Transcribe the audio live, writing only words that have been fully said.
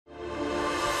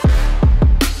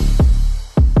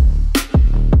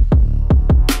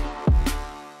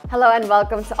Hello and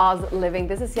welcome to Oz Living.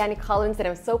 This is Yanni Collins and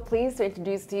I'm so pleased to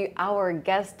introduce to you our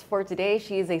guest for today.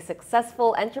 She is a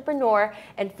successful entrepreneur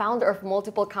and founder of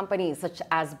multiple companies such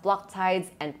as BlockTides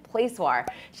and PlaceWar.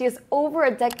 She has over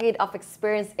a decade of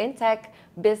experience in tech,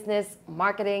 business,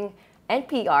 marketing, and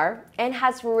PR, and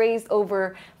has raised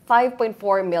over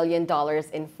 $5.4 million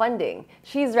in funding.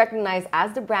 She's recognized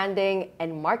as the branding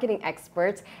and marketing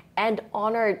expert and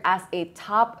honored as a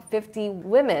top 50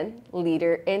 women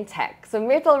leader in tech. So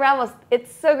Myrtle Ramos,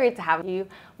 it's so great to have you.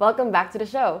 Welcome back to the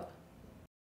show.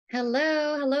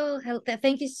 Hello.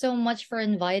 Thank you so much for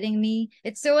inviting me.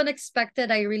 It's so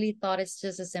unexpected. I really thought it's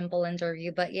just a simple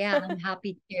interview, but yeah, I'm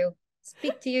happy to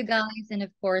speak to you guys and, of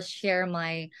course, share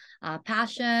my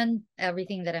passion,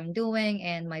 everything that I'm doing,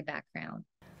 and my background.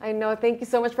 I know. Thank you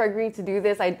so much for agreeing to do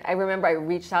this. I remember I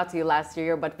reached out to you last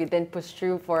year, but we didn't push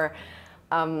through for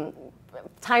um,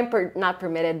 not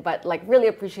permitted, but like really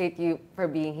appreciate you for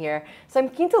being here. So I'm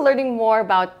keen to learning more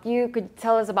about you. Could you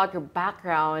tell us about your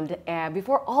background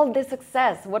before all this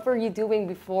success? What were you doing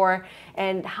before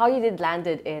and how you did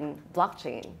landed in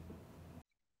blockchain?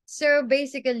 So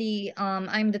basically,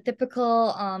 I'm the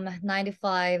typical 9 to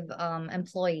 5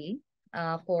 employee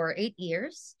for 8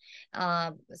 years,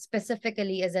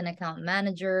 specifically as an account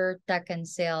manager, tech and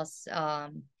sales,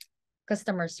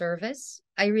 customer service.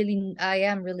 I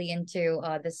am really into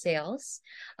the sales.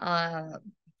 Uh,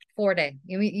 Forte.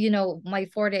 My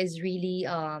forte is really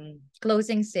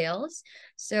closing sales.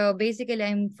 So basically,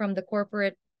 I'm from the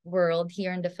corporate world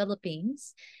here in the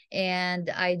Philippines,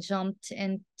 and I jumped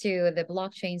into the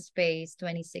blockchain space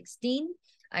 2016.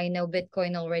 I know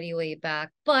Bitcoin already way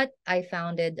back, but I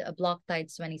founded a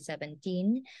BlockTides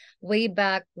 2017, way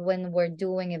back when we're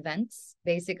doing events,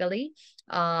 basically.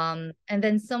 And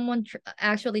then someone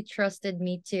actually trusted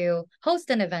me to host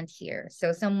an event here.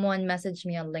 So someone messaged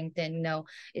me on LinkedIn.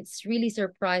 It's really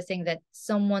surprising that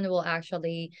someone will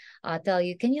actually tell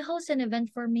you, "Can you host an event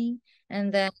for me?"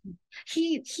 And then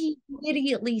he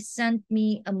immediately sent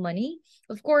me a money.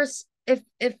 Of course, if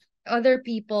other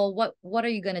people, what are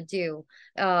you gonna do?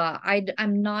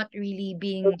 I'm not really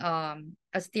being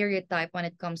a stereotype when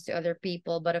it comes to other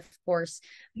people, but of course,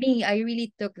 me, I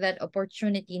really took that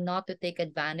opportunity not to take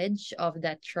advantage of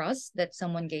that trust that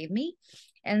someone gave me.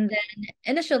 And then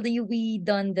initially we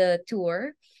done the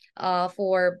tour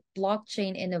for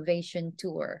blockchain innovation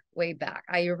tour way back.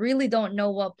 I really don't know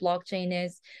what blockchain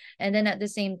is. And then at the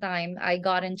same time, I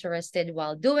got interested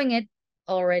while doing it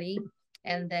already,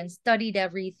 and then studied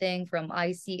everything from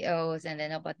ICOs, and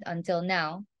then up until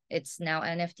now, it's now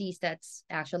NFTs that's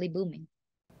actually booming.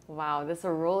 Wow, this is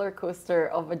a roller coaster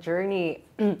of a journey.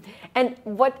 And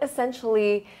what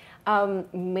essentially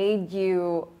made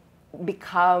you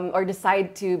become or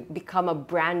decide to become a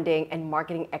branding and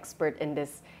marketing expert in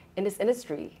this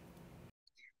industry?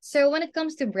 So when it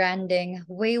comes to branding,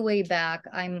 way back,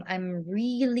 I'm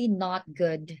really not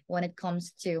good when it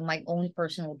comes to my own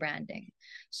personal branding.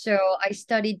 So I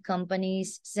studied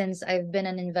companies since I've been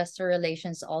an investor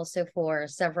relations also for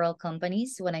several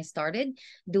companies when I started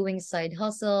doing side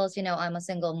hustles. I'm a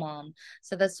single mom.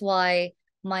 So that's why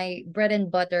my bread and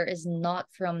butter is not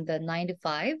from the 9 to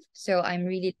 5. So I'm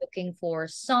really looking for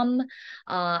some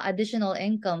additional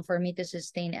income for me to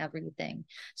sustain everything.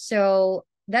 So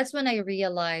that's when I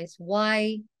realized,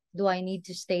 why do I need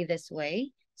to stay this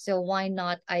way? So why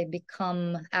not I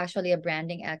become actually a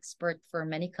branding expert for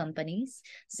many companies,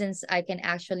 since I can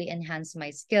actually enhance my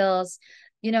skills.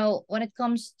 When it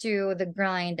comes to the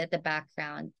grind at the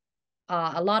background,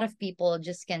 a lot of people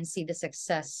just can see the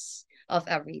success of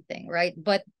everything, right?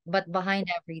 But behind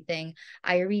everything,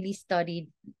 I really studied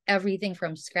everything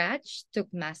from scratch,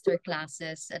 took master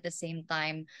classes. At the same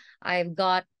time, I've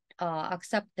got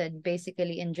accepted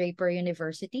basically in Draper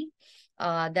University.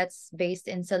 That's based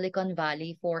in Silicon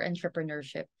Valley for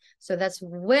entrepreneurship. So that's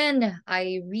when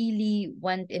I really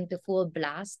went into full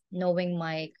blast, knowing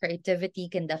my creativity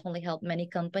can definitely help many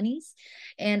companies.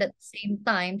 And at the same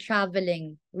time,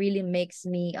 traveling really makes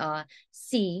me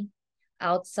see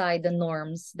outside the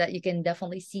norms that you can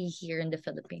definitely see here in the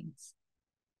Philippines.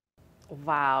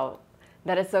 Wow,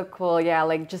 that is so cool. Yeah,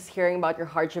 like just hearing about your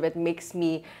hardship, it makes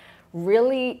me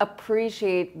really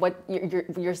appreciate what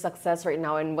your success right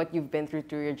now and what you've been through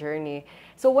your journey.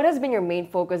 So what has been your main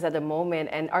focus at the moment?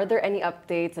 And are there any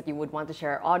updates that you would want to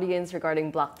share our audience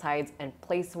regarding BlockTides and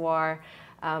PlaceWar,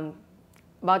 um,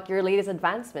 about your latest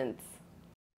advancements?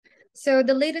 So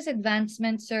the latest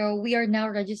advancement, so we are now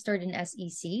registered in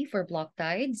SEC for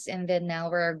BlockTides, and then now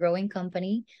we're a growing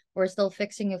company. We're still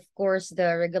fixing, of course,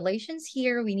 the regulations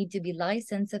here. We need to be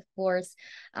licensed, of course,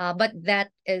 but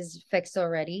that is fixed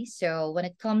already. So when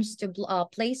it comes to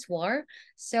PlaceWar,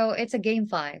 so it's a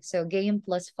GameFi, so game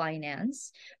plus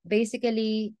finance.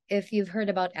 Basically, if you've heard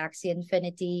about Axie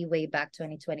Infinity way back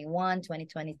 2021,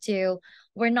 2022,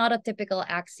 we're not a typical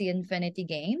Axie Infinity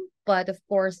game, but of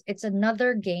course, it's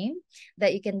another game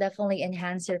that you can definitely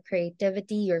enhance your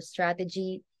creativity, your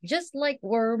strategy, just like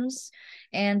Worms.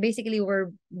 And basically,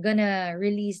 we're gonna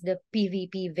release the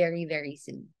PvP very, very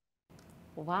soon.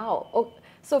 Wow. Oh,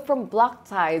 so from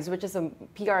BlockTides, which is a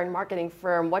PR and marketing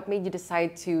firm, what made you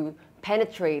decide to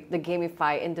penetrate the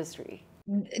gamify industry?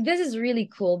 This is really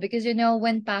cool because you know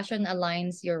when passion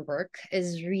aligns your work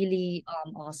is really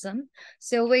awesome.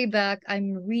 So way back,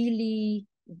 I'm really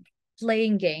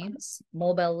playing games,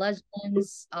 Mobile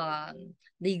Legends,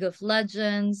 League of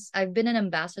Legends. I've been an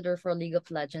ambassador for League of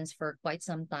Legends for quite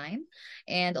some time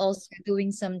and also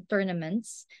doing some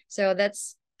tournaments. So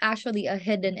that's actually a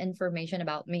hidden information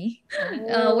about me.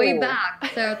 Way Oh.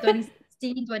 back. So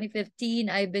 2016, 2015,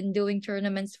 I've been doing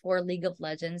tournaments for League of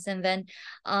Legends. And then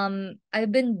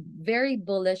I've been very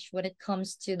bullish when it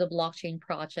comes to the blockchain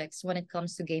projects, when it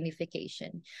comes to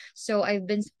gamification. So I've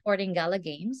been supporting Gala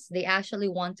Games. They actually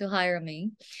want to hire me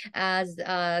as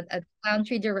a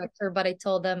country director, but I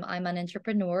told them I'm an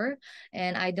entrepreneur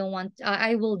and I don't want,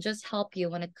 I will just help you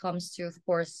when it comes to, of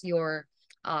course, your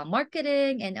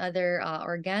marketing and other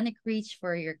organic reach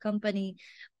for your company.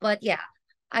 But yeah,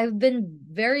 I've been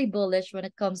very bullish when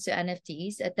it comes to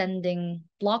NFTs, attending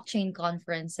blockchain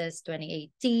conferences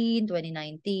 2018,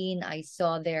 2019. I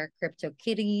saw their crypto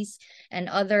kitties and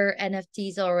other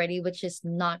NFTs already, which is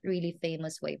not really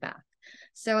famous way back.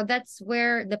 So that's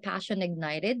where the passion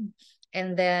ignited.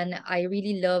 And then I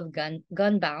really love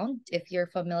Gunbound, if you're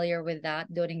familiar with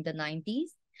that during the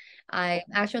 90s. I'm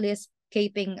actually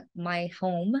escaping my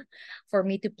home for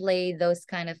me to play those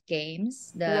kind of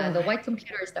games, Yeah. the white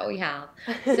computers that we have.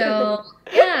 So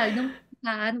yeah, nung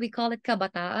kabataan, we call it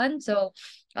kabataan. So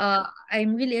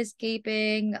I'm really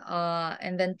escaping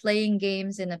and then playing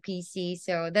games in a PC.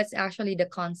 So that's actually the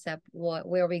concept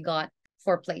where we got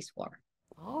for Place War.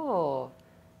 Oh,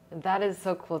 that is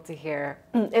so cool to hear.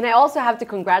 And I also have to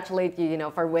congratulate you,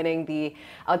 for winning the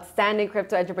Outstanding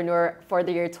Crypto Entrepreneur for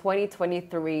the year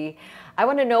 2023. I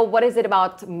want to know, what is it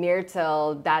about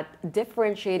Myrtle that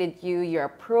differentiated you, your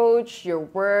approach, your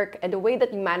work, and the way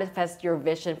that you manifest your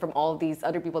vision from all these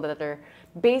other people that are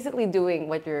basically doing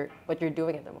what you're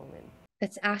doing at the moment?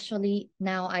 It's actually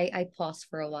now I pause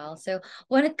for a while. So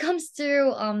when it comes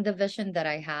to the vision that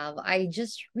I have, I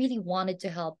just really wanted to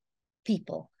help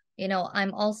people. You know,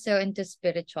 I'm also into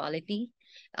spirituality.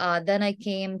 Then I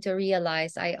came to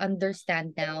realize I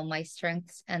understand now my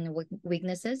strengths and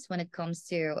weaknesses when it comes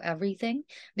to everything.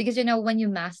 Because you know, when you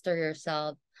master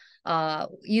yourself,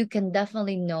 you can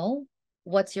definitely know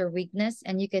what's your weakness,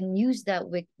 and you can use that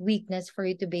weakness for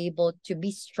you to be able to be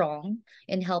strong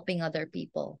in helping other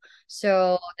people.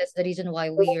 So that's the reason why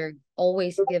we are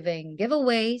always giving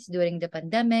giveaways during the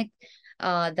pandemic.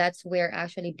 That's where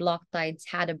actually BlockTides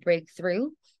had a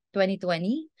breakthrough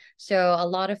 2020. So a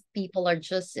lot of people are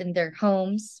just in their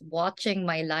homes watching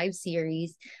my live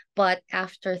series. But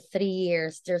after 3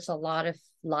 years, there's a lot of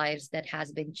lives that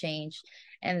has been changed.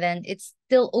 And then it's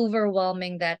still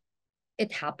overwhelming that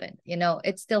it happened. You know,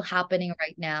 it's still happening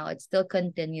right now. It still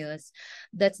continues.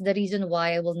 That's the reason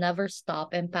why I will never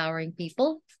stop empowering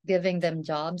people, giving them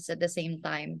jobs at the same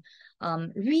time.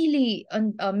 Really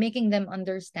making them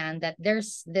understand that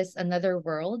there's this another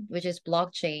world, which is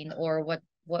blockchain, or what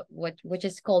which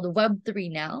is called Web3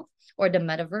 now, or the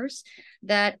metaverse,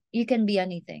 that you can be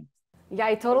anything. Yeah,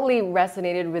 I totally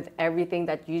resonated with everything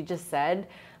that you just said.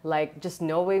 Like, just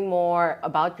knowing more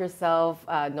about yourself,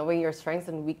 knowing your strengths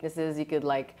and weaknesses, you could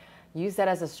like use that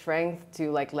as a strength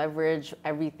to like leverage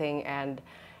everything, and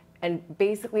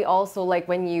basically also like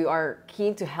when you are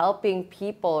keen to helping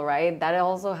people, right? That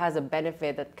also has a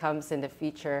benefit that comes in the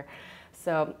future.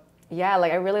 So yeah,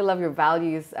 like I really love your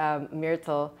values,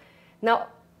 Myrtle. Now,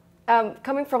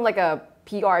 coming from like a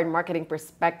PR and marketing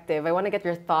perspective, I want to get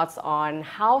your thoughts on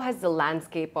how has the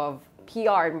landscape of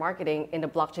PR and marketing in the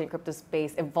blockchain crypto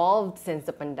space evolved since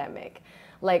the pandemic?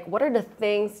 Like, what are the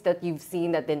things that you've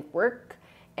seen that didn't work?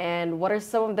 And what are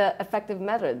some of the effective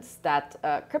methods that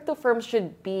crypto firms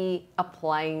should be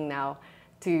applying now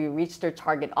to reach their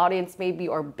target audience, maybe,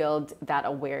 or build that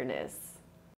awareness?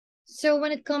 So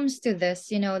when it comes to this,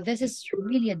 this is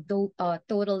really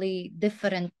totally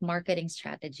different marketing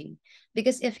strategy.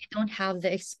 Because if you don't have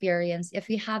the experience, if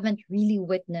you haven't really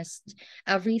witnessed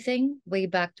everything way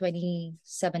back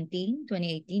 2017,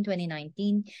 2018,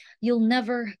 2019, you'll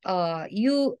never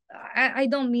I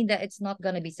don't mean that it's not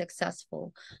going to be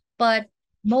successful, but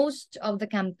most of the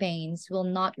campaigns will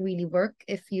not really work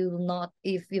if you've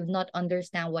not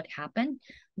understand what happened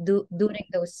during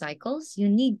those cycles. You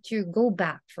need to go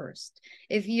back first.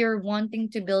 If you're wanting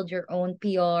to build your own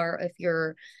PR, if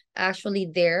you're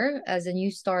actually there as a new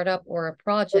startup or a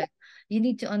project, you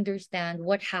need to understand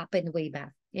what happened way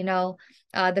back.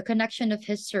 The connection of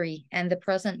history and the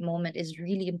present moment is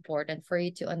really important for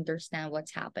you to understand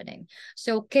what's happening.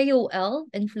 So KOL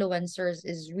influencers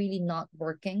is really not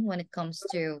working when it comes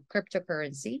to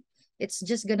cryptocurrency. It's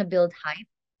just going to build hype,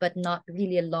 but not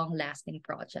really a long lasting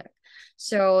project.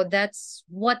 So that's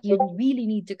what you really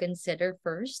need to consider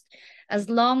first. As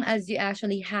long as you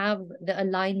actually have the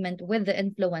alignment with the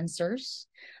influencers,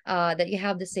 that you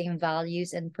have the same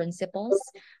values and principles,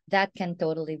 that can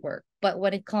totally work. But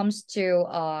when it comes to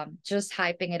just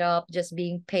hyping it up, just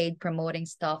being paid, promoting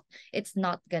stuff, it's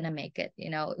not going to make it.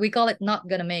 We call it not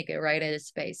going to make it, right, in this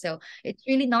space. So it's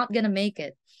really not going to make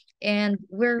it. And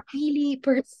we're really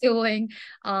pursuing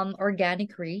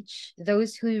organic reach,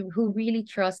 those who really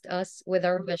trust us with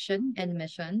our vision and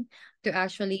mission to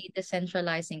actually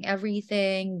decentralizing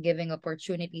everything, giving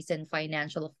opportunities and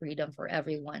financial freedom for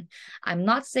everyone. I'm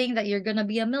not saying that you're gonna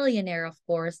be a millionaire, of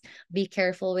course. Be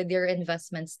careful with your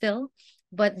investment still,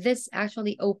 but this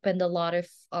actually opened a lot of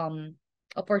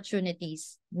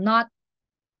opportunities, not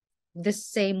the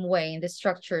same way in the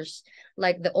structures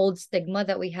like the old stigma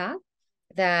that we have,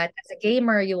 that as a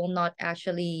gamer you will not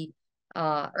actually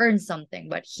earn something,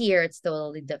 but here it's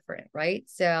totally different, right?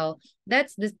 So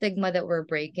that's the stigma that we're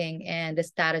breaking and the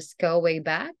status quo way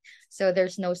back. So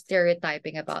there's no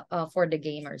stereotyping about for the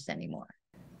gamers anymore.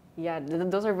 Yeah,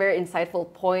 those are very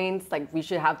insightful points. Like, we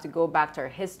should have to go back to our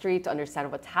history to understand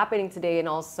what's happening today. And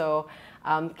also,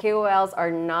 KOLs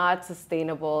are not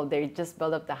sustainable. They just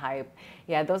build up the hype.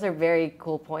 Yeah, those are very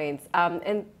cool points.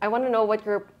 And I want to know what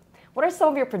are some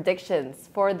of your predictions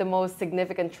for the most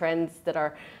significant trends that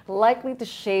are likely to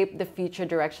shape the future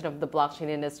direction of the blockchain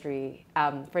industry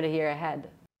for the year ahead?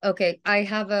 Okay, I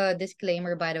have a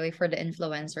disclaimer, by the way, for the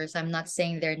influencers. I'm not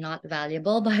saying they're not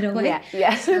valuable, by the way. Yeah,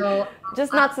 yeah. So,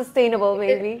 Just not sustainable,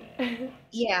 it, maybe.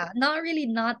 yeah, not really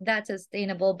not that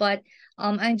sustainable, but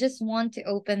I just want to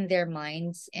open their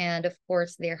minds and, of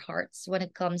course, their hearts when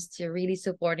it comes to really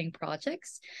supporting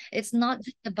projects. It's not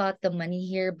just about the money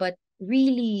here, but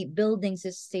really building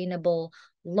sustainable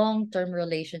long-term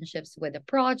relationships with the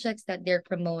projects that they're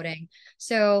promoting.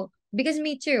 So, because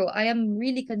me too, I am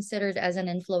really considered as an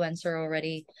influencer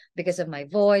already because of my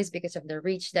voice, because of the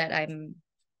reach that I'm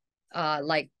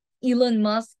like Elon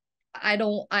Musk. I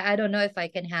don't know if I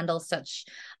can handle such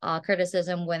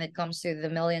criticism when it comes to the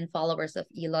million followers of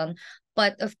Elon.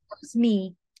 But of course,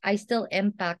 me, I still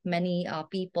impact many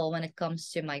people when it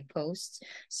comes to my posts.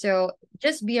 So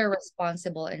just be a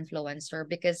responsible influencer,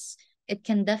 because it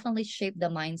can definitely shape the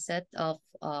mindset of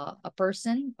a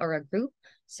person or a group.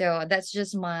 So that's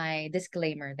just my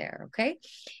disclaimer there, okay?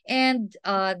 And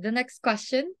the next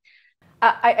question.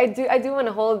 I do want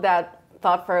to hold that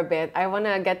thought for a bit. I want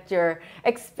to get your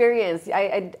experience.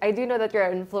 I do know that you're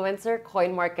an influencer,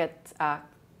 coin market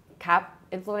cap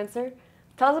influencer.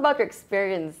 Tell us about your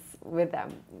experience with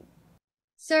them.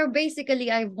 So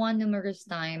basically, I've won numerous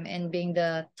time in being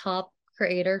the top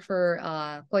creator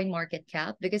for Coin Market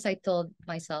Cap, because I told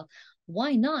myself,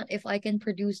 why not if I can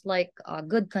produce like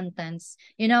good contents?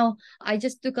 I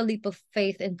just took a leap of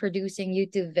faith in producing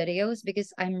YouTube videos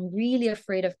because I'm really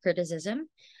afraid of criticism.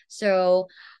 So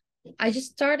I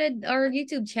just started our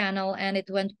YouTube channel and it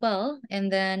went well.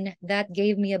 And then that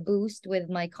gave me a boost with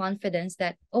my confidence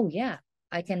that, oh, yeah,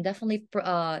 I can definitely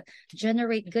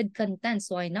generate good content.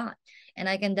 So why not? And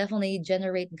I can definitely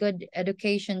generate good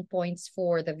education points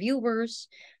for the viewers.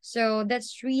 So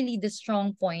that's really the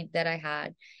strong point that I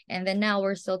had. And then now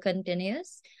we're still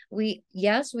continuous.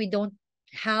 Yes, we don't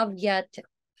have yet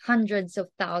hundreds of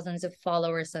thousands of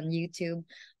followers on YouTube.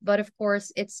 But of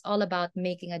course, it's all about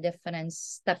making a difference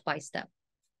step by step.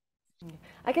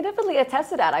 I can definitely attest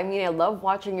to that. I mean, I love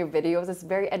watching your videos. It's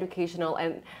very educational,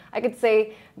 and I could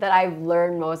say that I've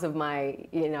learned most of my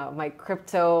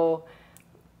crypto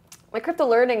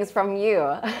learnings from you.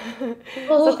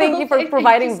 So thank you for Okay, thank you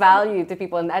providing so much. value to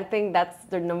people, and I think that's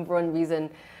the number one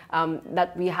reason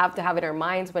that we have to have in our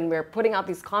minds when we're putting out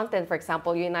these content. For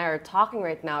example, you and I are talking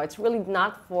right now. It's really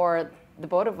not for the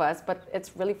both of us, but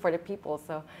it's really for the people.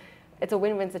 So it's a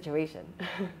win-win situation.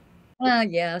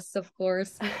 Yes, of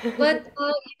course. But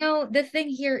the thing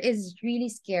here is really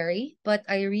scary, but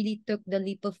I really took the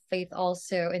leap of faith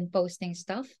also in posting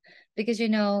stuff because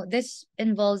this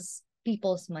involves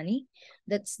people's money.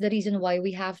 That's the reason why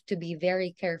we have to be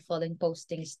very careful in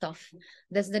posting stuff.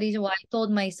 That's the reason why I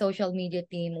told my social media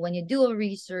team, when you do a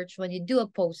research, when you do a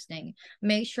posting,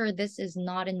 make sure this is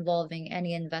not involving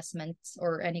any investments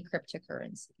or any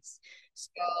cryptocurrencies. So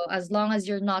as long as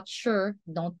you're not sure,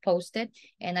 don't post it,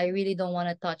 and I really don't want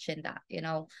to touch in that.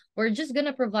 We're just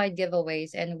gonna provide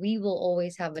giveaways, and we will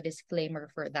always have a disclaimer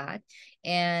for that.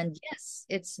 And yes,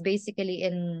 it's basically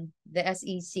in the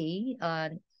SEC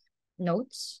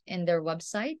notes in their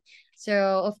website.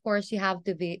 So of course you have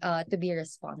to be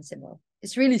responsible.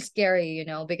 It's really scary,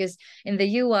 because in the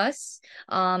US,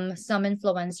 some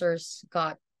influencers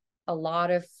got a lot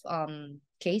of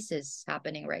cases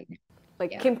happening right now.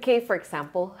 Like Yeah. Kim K, for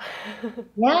example.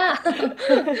 Yeah.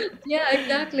 Yeah,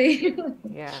 exactly.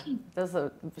 Yeah, that's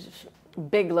a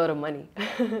big load of money.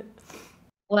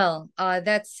 Well,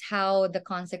 that's how the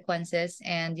consequences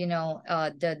and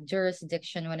the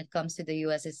jurisdiction when it comes to the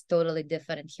US is totally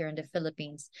different here in the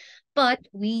Philippines. But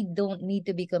we don't need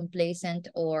to be complacent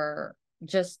or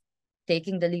just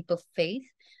taking the leap of faith.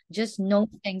 Just know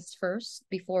things first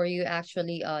before you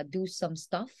actually do some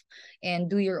stuff and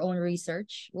do your own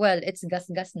research. Well, it's gas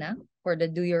na for the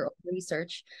do your own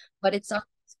research, but it's our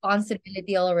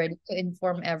responsibility already to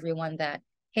inform everyone that,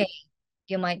 hey,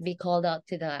 you might be called out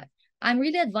to that. I'm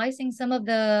really advising some of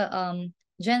the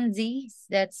Gen Zs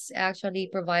that's actually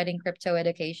providing crypto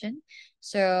education.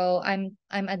 So I'm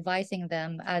advising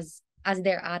them as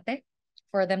their ate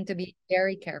for them to be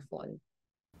very careful.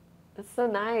 That's so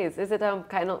nice. Is it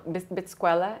kind of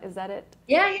Bitsquela? Is that it?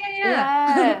 Yeah, yeah,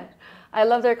 Yeah. I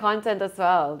love their content as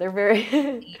well. They're very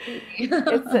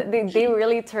they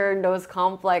really turn those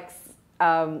complex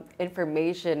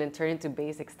information and turn into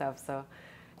basic stuff. So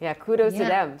yeah, kudos to Yeah.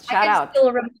 them. I Shout can out.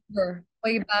 still remember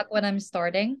way back when I'm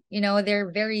starting.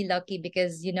 They're very lucky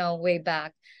because, way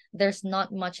back, there's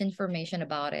not much information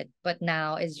about it. But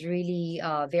now it's really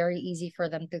very easy for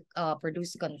them to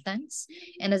produce contents.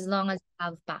 And as long as you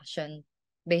have passion,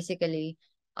 basically,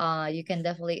 you can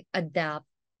definitely adapt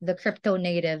the crypto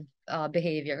native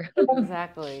behavior.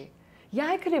 Exactly. Yeah,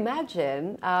 I could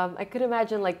imagine. I could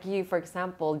imagine, like you, for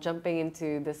example, jumping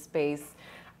into this space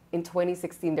in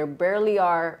 2016. There barely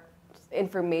are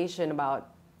information about,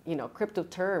 crypto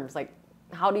terms. Like,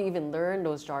 how do you even learn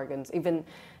those jargons? Even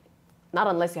not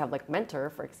unless you have like mentor,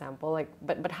 for example. Like,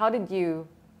 but how did you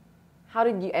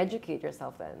educate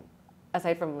yourself then,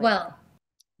 aside from like, Well,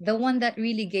 the one that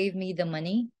really gave me the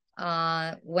money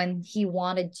when he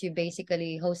wanted to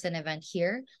basically host an event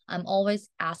here, I'm always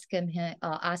asking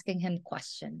him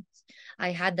questions.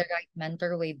 I had the right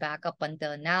mentor way back up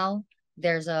until now.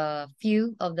 There's a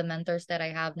few of the mentors that I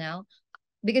have now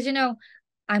because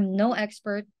I'm no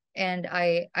expert, and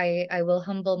I will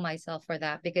humble myself for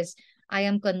that because I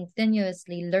am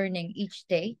continuously learning each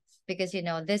day because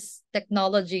this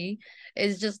technology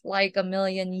is just like a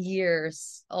million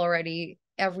years already.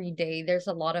 Every day there's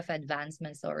a lot of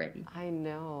advancements already. I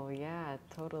know, yeah,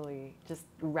 totally, just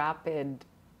rapid.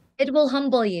 It will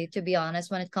humble you, to be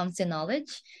honest, when it comes to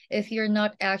knowledge. If you're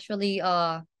not actually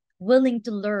willing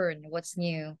to learn what's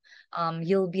new,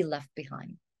 you'll be left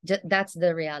behind. That's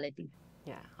the reality.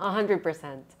 Yeah,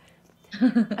 100%.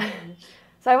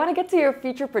 So I want to get to your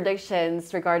future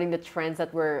predictions regarding the trends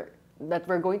that we're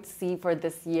going to see for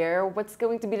this year. What's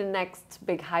going to be the next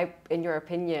big hype in your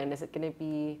opinion? Is it going to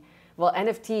be, well,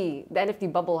 NFT? The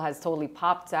NFT bubble has totally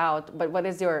popped out, but what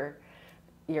is your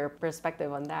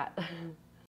perspective on that?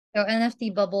 So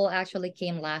NFT bubble actually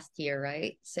came last year,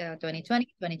 right? So 2020,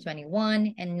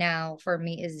 2021, and now for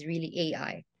me is really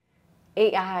AI.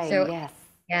 AI, So yes.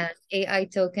 yes, AI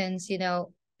tokens,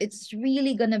 it's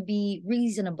really gonna be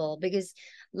reasonable because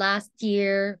last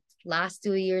 2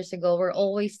 years ago, we're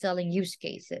always selling use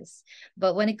cases.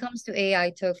 But when it comes to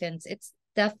AI tokens, it's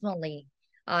definitely,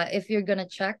 if you're gonna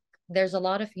check, there's a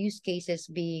lot of use cases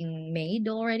being made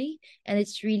already, and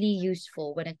it's really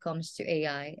useful when it comes to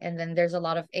AI. And then there's a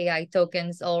lot of AI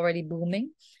tokens already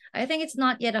booming. I think it's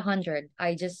not yet 100.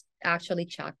 I just actually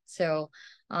checked. So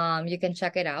you can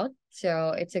check it out.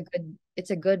 So it's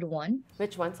a good one.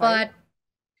 Which one, sorry?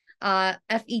 But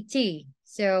FET,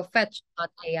 so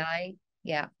fetch.ai.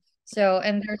 Yeah. So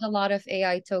and there's a lot of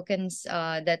AI tokens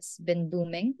that's been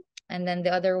booming. And then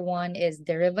the other one is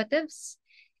derivatives,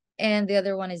 and the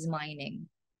other one is mining.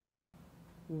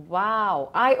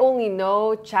 Wow, I only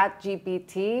know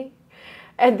ChatGPT,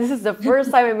 and this is the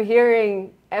first time I'm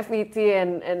hearing FET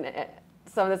and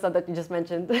some of the stuff that you just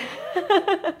mentioned.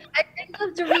 I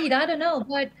love to read. I don't know,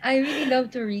 but I really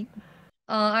love to read.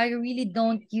 I really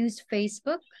don't use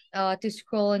Facebook to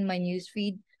scroll in my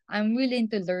newsfeed. I'm really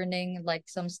into learning like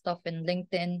some stuff in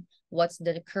LinkedIn. What's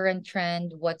the current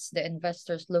trend? What's the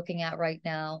investors looking at right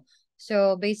now?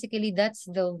 So basically, that's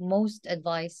the most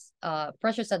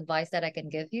precious advice that I can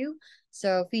give you.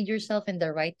 So feed yourself in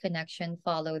the right connection.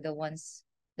 Follow the ones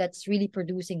that's really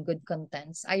producing good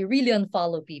contents. I really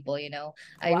unfollow people. I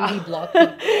Wow. really block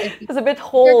people. If It's a bit you're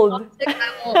hold. toxic,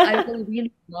 I will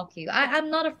really block you. I'm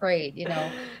not afraid,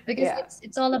 because Yeah.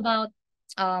 it's all about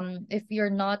if you're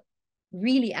not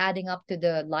really adding up to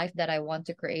the life that I want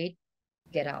to create,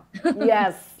 get out.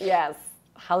 Yes, yes.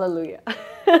 Hallelujah.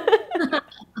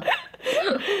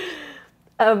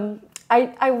 um,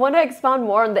 I want to expound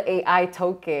more on the AI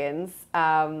tokens.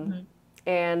 Mhm.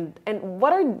 And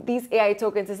what are these AI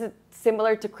tokens? Is it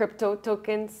similar to crypto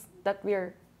tokens that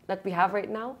we have right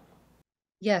now?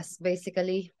 Yes,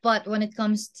 basically. But when it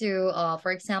comes to,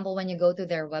 for example, when you go to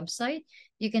their website,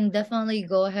 you can definitely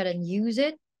go ahead and use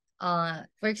it.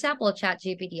 For example,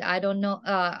 ChatGPT. I don't know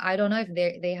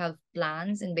if they have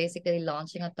plans in basically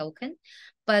launching a token,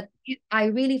 but I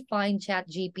really find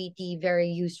ChatGPT very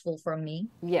useful for me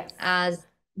Yes. as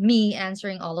me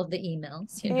answering all of the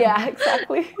emails. Yeah,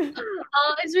 exactly.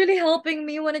 It's really helping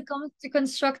me when it comes to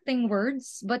constructing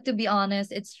words. But to be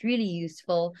honest, it's really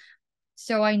useful.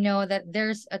 So I know that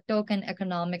there's a token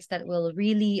economics that will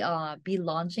really be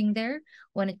launching there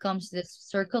when it comes to this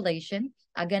circulation.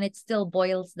 Again, it still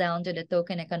boils down to the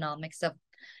token economics of,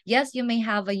 yes, you may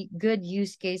have a good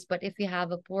use case, but if you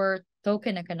have a poor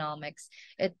token economics,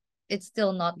 it it's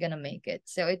still not gonna make it.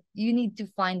 So you need to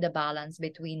find the balance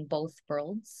between both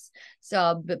worlds.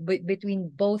 So between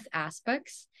both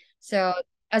aspects. So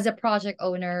as a project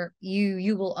owner,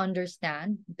 you will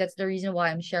understand. That's the reason why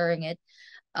I'm sharing it.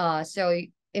 So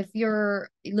if you're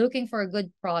looking for a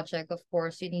good project, of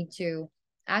course, you need to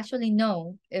actually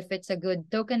know if it's a good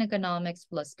token economics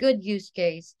plus good use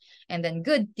case and then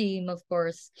good team, of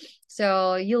course.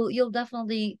 So you'll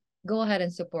definitely go ahead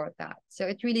and support that. So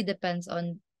it really depends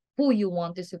on who you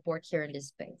want to support here in this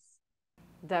space.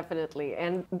 Definitely.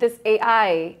 And this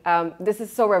AI, this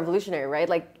is so revolutionary, right?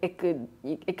 Like it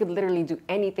could literally do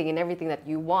anything and everything that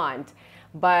you want.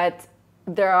 But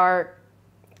there are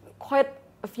quite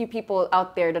a few people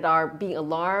out there that are being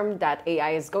alarmed that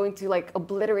AI is going to like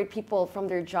obliterate people from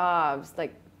their jobs.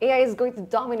 Like AI is going to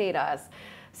dominate us.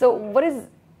 So what is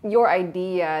your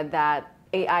idea that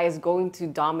AI is going to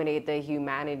dominate the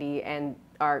humanity and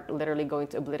are literally going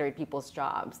to obliterate people's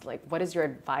jobs? Like what is your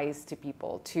advice to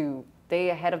people to stay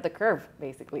ahead of the curve,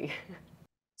 basically?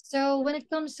 So when it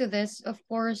comes to this, of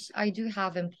course, I do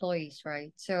have employees,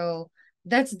 right? So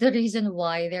that's the reason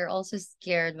why they're also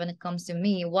scared when it comes to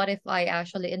me. What if I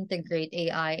actually integrate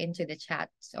AI into the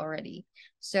chats already?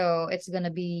 So it's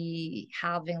gonna be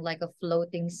having like a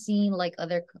floating scene like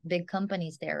other big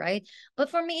companies there, right? But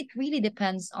for me, it really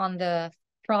depends on the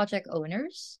project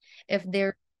owners if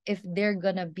they're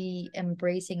gonna be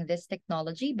embracing this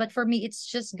technology. But for me, it's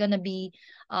just gonna be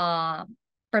uh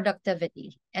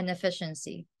productivity and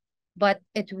efficiency, but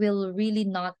it will really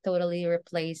not totally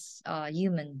replace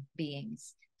human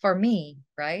beings for me,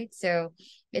 right? So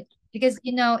it because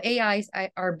AIs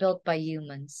are built by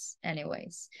humans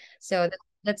anyways. So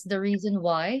that's the reason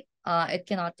why it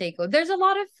cannot take over. There's a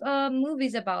lot of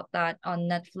movies about that on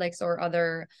Netflix or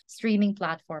other streaming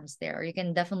platforms there. You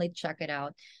can definitely check it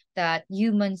out that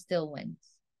human still wins.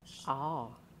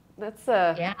 Oh, that's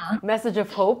a Yeah. message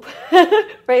of hope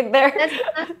right there. That's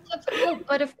the message of hope.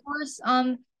 But of course,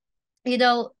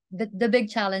 the big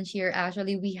challenge here,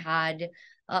 actually, we had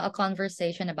a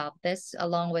conversation about this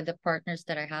along with the partners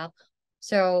that I have.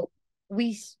 So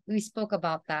we spoke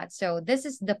about that. So this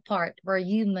is the part where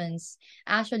humans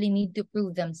actually need to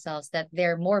prove themselves that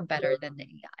they're more better than the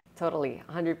AI. Totally,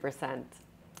 100%.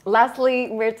 Lastly,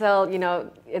 Myrtle,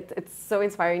 it's so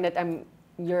inspiring that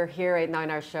you're here right now in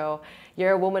our show.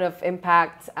 You're a woman of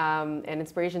impact and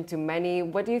inspiration to many.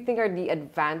 What do you think are the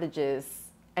advantages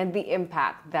and the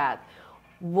impact that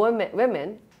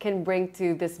women can bring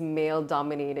to this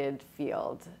male-dominated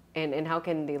field? And how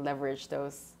can they leverage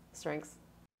those strengths?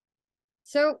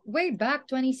 So way back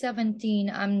 2017,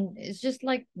 it's just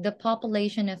like the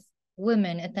population of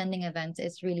women attending events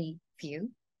is really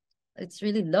few. It's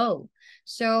really low.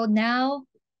 So now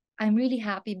I'm really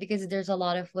happy because there's a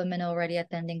lot of women already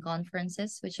attending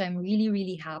conferences, which I'm really,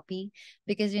 really happy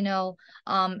because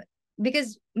um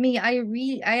because me, I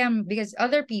am because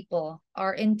other people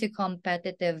are into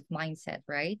competitive mindset,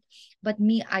 right? But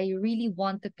me, I really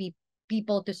want the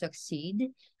people to succeed.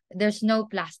 There's no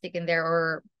plastic in there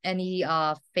or any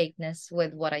fakeness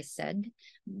with what I said.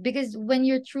 Because when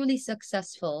you're truly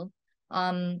successful,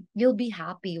 you'll be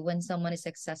happy when someone is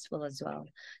successful as well.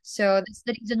 So that's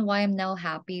the reason why I'm now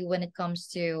happy when it comes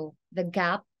to the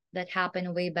gap that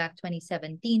happened way back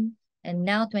 2017 and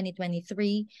now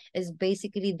 2023 is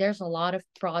basically there's a lot of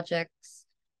projects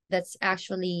that's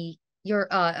actually you're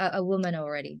a woman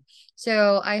already.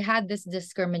 So I had this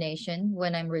discrimination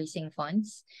when I'm raising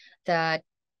funds that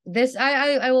this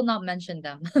I will not mention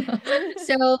them.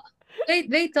 So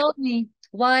they told me,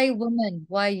 why woman?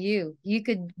 Why you? You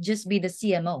could just be the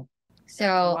CMO. So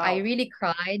I Wow. really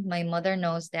cried. My mother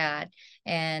knows that,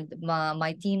 and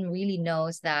my team really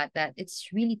knows that it's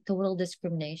really total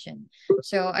discrimination.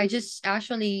 So I just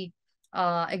actually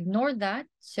ignored that.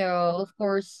 So of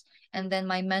course, and then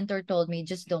my mentor told me,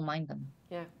 just don't mind them.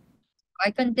 Yeah.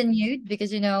 I continued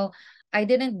because, I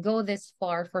didn't go this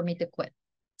far for me to quit.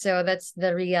 So that's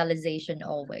the realization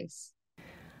always.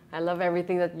 I love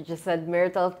everything that you just said,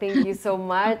 Myrtle. Thank you so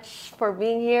much for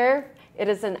being here. It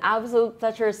is an absolute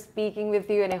pleasure speaking with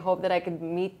you, and I hope that I could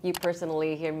meet you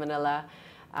personally here in Manila.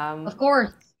 Of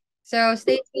course. So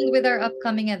stay tuned with our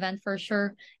upcoming event for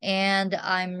sure. And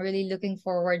I'm really looking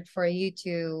forward for you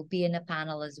to be in a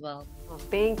panel as well. Well,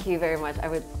 thank you very much. I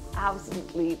would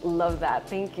absolutely love that.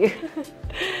 Thank you.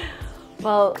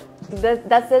 Well,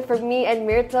 that's it for me and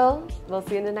Myrtle. We'll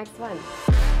see you in the next one.